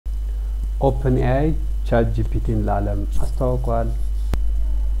openai ChatGPT ለዓለም አስተዋውቋል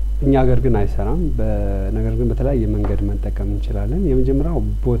እኛ ሀገር ግን አይሰራም በነገር ግን በተለያየ መንገድ መጠቀም እንችላለን የመጀመሪያው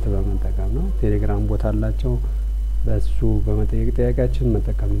ቦት በመጠቀም ነው ቴሌግራም ቦት አላቸው በሱ በመጠየቅ ጥያቄያችን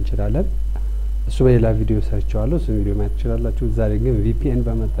መጠቀም እንችላለን እሱ በሌላ ቪዲዮ ሰርቻለሁ እሱ ቪዲዮ ማየት ትችላላችሁ ዛሬ ግን VPN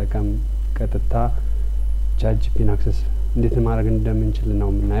በመጠቀም ቀጥታ ChatGPT አክሰስ እንዴት ማድረግ እንደምንችል ነው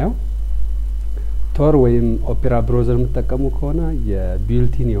የምናየው ቶር ወይም ኦፔራ ብራውዘር የምትጠቀሙ ከሆነ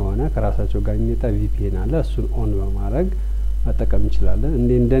የቢልቲን የሆነ ከራሳቸው ጋር የሚመጣ VPN አለ እሱን ኦን በማድረግ መጠቀም እንችላለን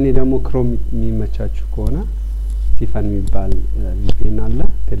እንደኔ ደግሞ ክሮም የሚመቻችሁ ከሆነ ሲፈን የሚባል VPN አለ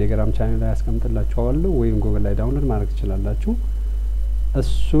ቴሌግራም ቻናል ላይ አስቀምጥላችኋለሁ ወይም ጉግል ላይ ዳውንሎድ ማድረግ ትችላላችሁ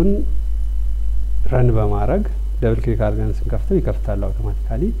እሱን ረን በማድረግ ደብል ክሊክ አድርገን ስንከፍተው ይከፍታል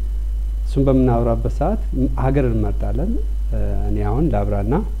አውቶማቲካሊ እሱን በመናወራበት ሰዓት ሀገር እንመርጣለን እኔ አሁን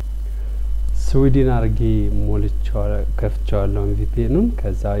ላብራና ስዊድን አርጌ ሞልቻው ከፍቻለሁ VPN-ን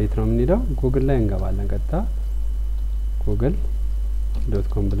ከዛ የት ነው የምንሄደው ጉግል ላይ እንገባለን ቀጥታ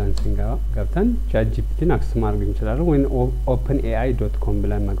google.com ብለን ገብተን ChatGPT-ን አክሰስ ማድረግ እንችላለን ወይ openai.com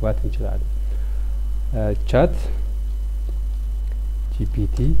ብለን መግባት እንችላለን ChatGPT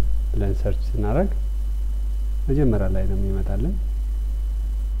ብለን ሰርች ስናደርግ መጀመሪያ ላይ ነው የሚመጣልን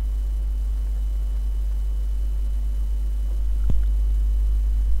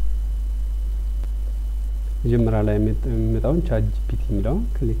መጀመሪያ ላይ የሚመጣውን ChatGPT የሚለውን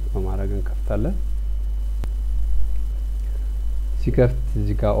ክሊክ በማድረግ እንከፍታለን ሲከፍት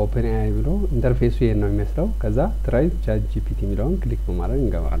እዚህ ጋር openai ብሎ ኢንተርፌሱ ይሄን ነው የሚመስለው ከዛ ትራይ ChatGPT የሚለውን ክሊክ በማድረግ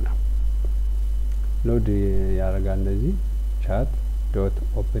እንገባለን ሎድ ያደርጋል እንደዚህ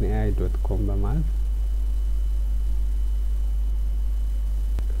chat.openai.com በማለት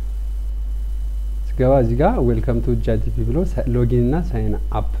ስገባ እዚህ ጋር ዌልካም ቱ ChatGPT ብሎ ሎጊን እና ሳይን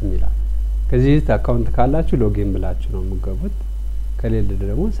አፕ ይላል ከዚህ አካውንት ካላችሁ ሎጊን ብላችሁ ነው የምትገቡት ከሌለ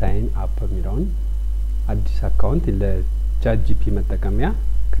ደግሞ ሳይን አፕ የሚለውን አዲስ አካውንት ለChatGPT መጠቀሚያ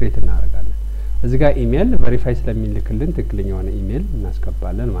ክሬት እናደርጋለን እዚህ ጋር ኢሜል ቬሪፋይ ስለሚልክልን ትክክለኛው ኢሜል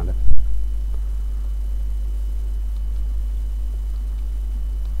እናስገባለን ማለት ነው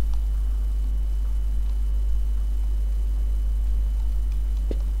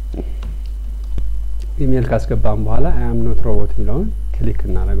ኢሜል ካስገባን በኋላ I am not robot የሚለውን ክሊክ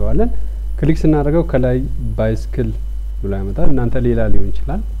እናደርጋለን ክሊክ ስናደርገው ከላይ ባይስክል ብሎ ያመጣል እናንተ ሌላ ሊሆን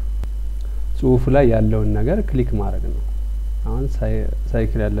ይችላል ጽሁፉ ላይ ያለውን ነገር ክሊክ ማድረግ ነው አሁን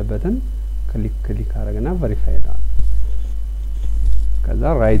ሳይክል ያለበትን ክሊክ አድርገና ቬሪፋይ ይላል ከዛ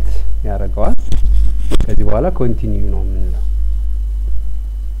ራይት ያደርጋል ከዚህ በኋላ ኮንቲኒዩ ነው የምንለው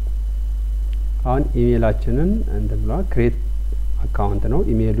አሁን ኢሜላችንን እንደብላ ክሬት አካውንት ነው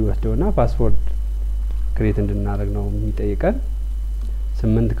ኢሜሉ ወስደውና ፓስወርድ ክሬት እንድናደርግ ነው የሚጠይቀን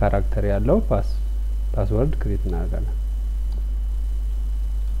 8 ካራክተር ያለው ፓስወርድ ክሬት እናደርጋለን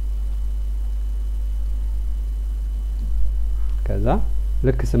ከዛ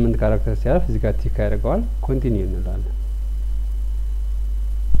ልክ 8 ካራክተር ሲያልፍ እዚህ ጋር ቲክ ያደርጋል ኮንቲኒዩ እንላለን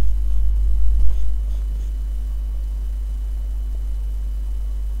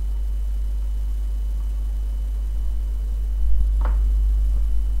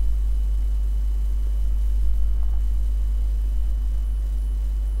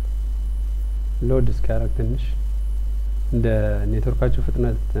ሎድ ስካራክ ትንሽ እንደ ኔትወርካችሁ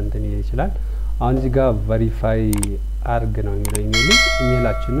ፍጥነት እንትን ይችላል አሁን እዚህ ጋር ቬሪፋይ አርግ ነው የሚለው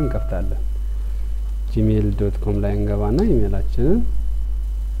ኢሜላችንን እንከፍታለን gmail.com ላይ እንገባና ኢሜላችንን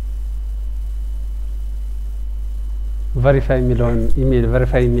ቬሪፋይ የሚለውን ኢሜል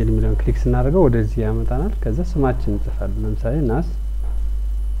ቬሪፋይ ኢሜል የሚለውን ክሊክ ስናደርገው ወደዚህ ያመጣናል ከዛ ስማችን እንጽፋለን ለምሳሌ ናስ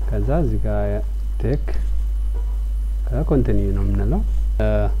ከዛ እዚህ ጋር ቴክ ኮንቲኒዩ ነው የምንለው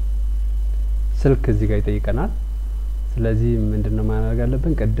ስልክ እዚህ ጋር ይጠይቀናል ስለዚህ ምንድነው ማድረግ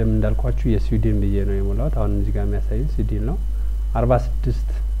ያለብን ቀደም እንዳልኳችሁ የስዊድን ብዬ ነው የሞላሁት አሁን እዚህ ጋር የሚያሳየው ስዊድን ነው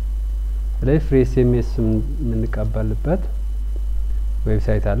 46 ላይ ፍሪ SMS የምንቀበልበት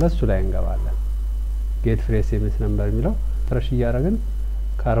ዌብሳይት አለ እሱ ላይ እንገባለን ጌት ፍሪ SMS ነምበር የሚለው ትረሽ ያያረግን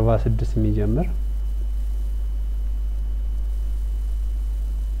ከ46 የሚጀምር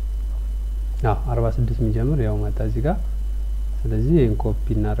 46 የሚጀምር ያው ማታ እዚህ ጋር ስለዚህ ይሄን ኮፒ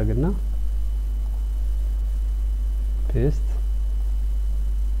እናደርግና paste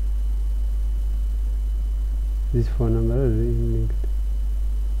this phone number linked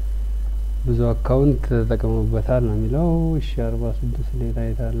ብዙ አካውንት ተጠቅመውበታል ነው የሚለው እሺ 46 ሌላ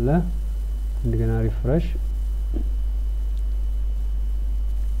ይታለ እንደገና ሪፍሬሽ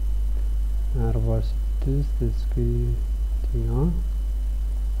 46 እስኪ ነው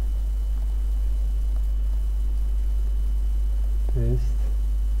paste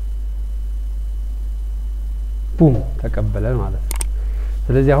ቡም ተቀበለ ማለት ነው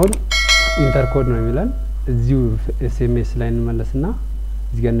ስለዚህ አሁን ኢንተር ኮድ ነው የሚለን እዚሁ ኤስኤምኤስ ላይ እንመለስና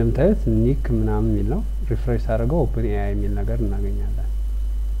እዚህ ጋር እንደምታዩት ኒክ ምናምን የሚል ነው ሪፍሬሽ አድርገው ኦፕን ኤአይ የሚል ነገር እናገኛለን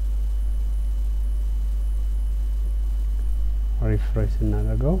ሪፍሬሽ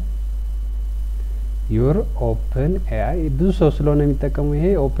እናደርገው your open AI ብዙ ሰው ስለሆነ የሚጠቀመው ይሄ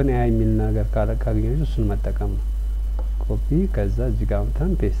ኦፕን ኤአይ የሚል ነገር ካገኘችሁ እሱን መጠቀም ነው ኮፒ ከዛ እዚህ ጋር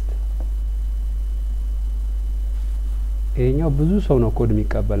አምጥተን ፔስት ይሄኛው ብዙ ሰው ነው ኮድ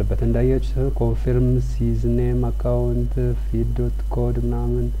የሚቀበልበት እንዳያችሁ ኮንፊርም ሲዝ ኔም አካውንት feed.code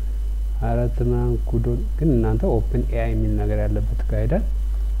ምናምን አራት ምናምን ኩዶን ግን እናንተ ኦፕን ኤአይ የሚል ነገር ያለበት ጋይዳ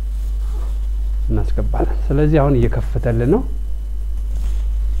እናስገባለን ስለዚህ አሁን እየከፈተልን ነው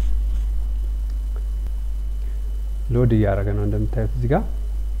ሎድ እያደረገ ነው እንደምታዩት እዚህ ጋር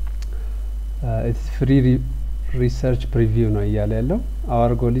it's free research preview ነው እያለ ያለው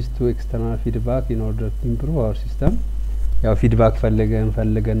our goal is to external feedback in order to improve our system ያው ፊድባክ ፈልገን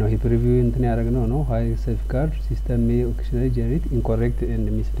ነው ይሄ ፕሪቪው እንትን ያደረግነው ነው high safeguard system may occasionally generate incorrect and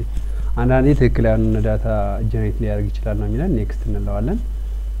misleading አንዳንዴ ትክክል ያልሆነ ዳታ ጀነሬት ሊያደርግ ይችላል ነው የሚለን ኔክስት እንለዋለን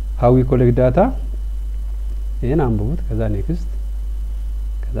how we collect data ይሄን አንብቡት ከዛ ኔክስት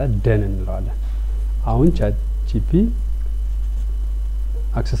ከዛ ደን እንለዋለን አሁን ጂፒ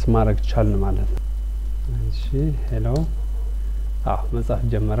አክሰስ ማድረግ ቻልን ማለት ነው እሺ ሄሎ መጻፍ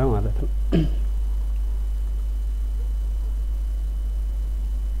ጀመረ ማለት ነው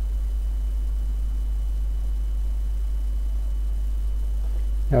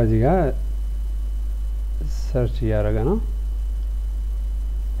ያው እዚህ ጋር ሰርች እያደረገ ነው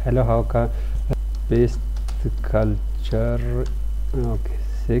ሄሎ how can best culture okay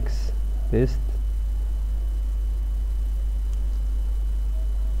 6 best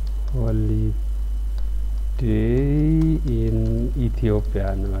holiday in Ethiopia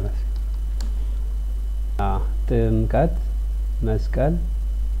ማለት ጥምቀት መስቀል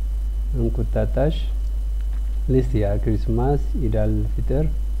እንቁጣጣሽ ሊስት ያ ክሪስማስ ኢዳል ፊጥር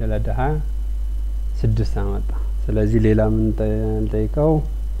ለለደሃ 6 አመጣ ስለዚህ ሌላ ምን እንጠይቀው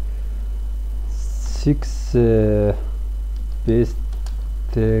 6 best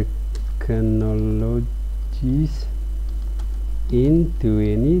technologies in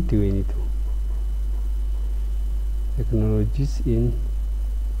 2022 technologies in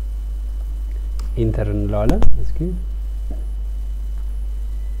internal እስኪ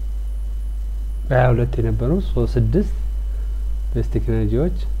በሁለት የነበሩ 6 ቤስት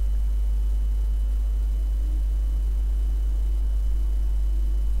ቴክኖሎጂዎች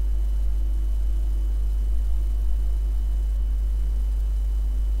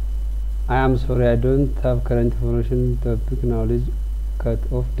I am sorry I don't have current information topic knowledge cut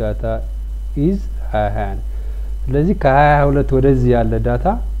off data is 20 ስለዚህ ከ22 ወደዚህ ያለ ዳታ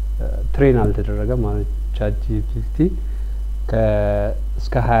ትሬን አልተደረገ ማለት ChatGPT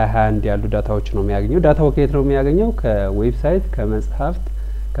እስከ 2021 ያሉ ዳታዎች ነው የሚያገኘው ዳታው ከየት ነው የሚያገኘው ከዌብሳይት ከመጽሐፍት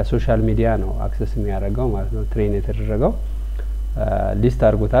ከሶሻል ሚዲያ ነው አክሰስ የሚያደርገው ማለት ነው ትሬን የተደረገው ሊስት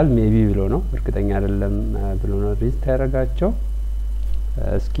አድርጎታል ሜቢ ብሎ ነው እርግጠኛ አይደለም ብሎ ነው ሊስት ያደረጋቸው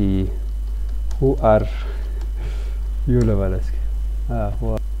እስኪ who are you ለባለስ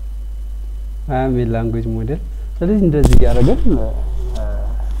I am a language model ስለዚህ እንደዚህ ያደረገን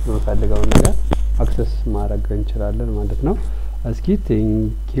የምፈልገው ነገር አክሰስ ማድረግ እንችላለን ማለት ነው እስኪ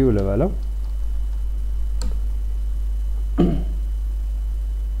ቴንኪው ለባለው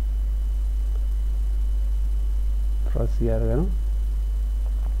ፕሮሰስ ያደረገ ነው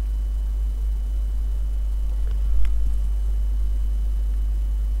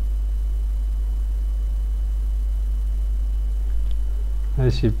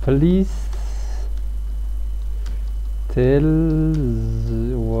እሺ ፕሊዝ tell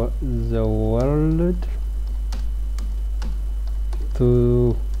the world to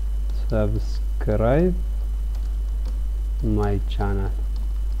subscribe my channel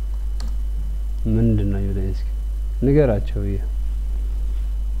ምንድነው ይለኝ እስኪ ንገራቸው ይሄ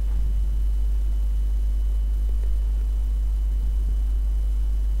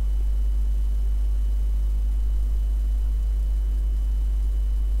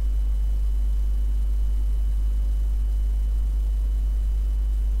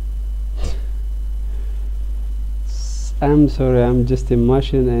I'm sorry, I'm just a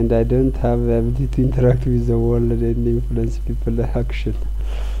machine and I don't have the ability to interact with the world and influence people action.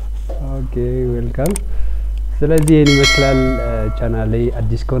 Okay, welcome. ስለዚህ ይሄን ይመስላል ቻናል ላይ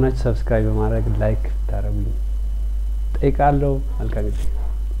አዲስ ከሆናችሁ ሰብስክራይብ በማድረግ ላይክ ታረጉኝ ጠይቃለሁ። መልካም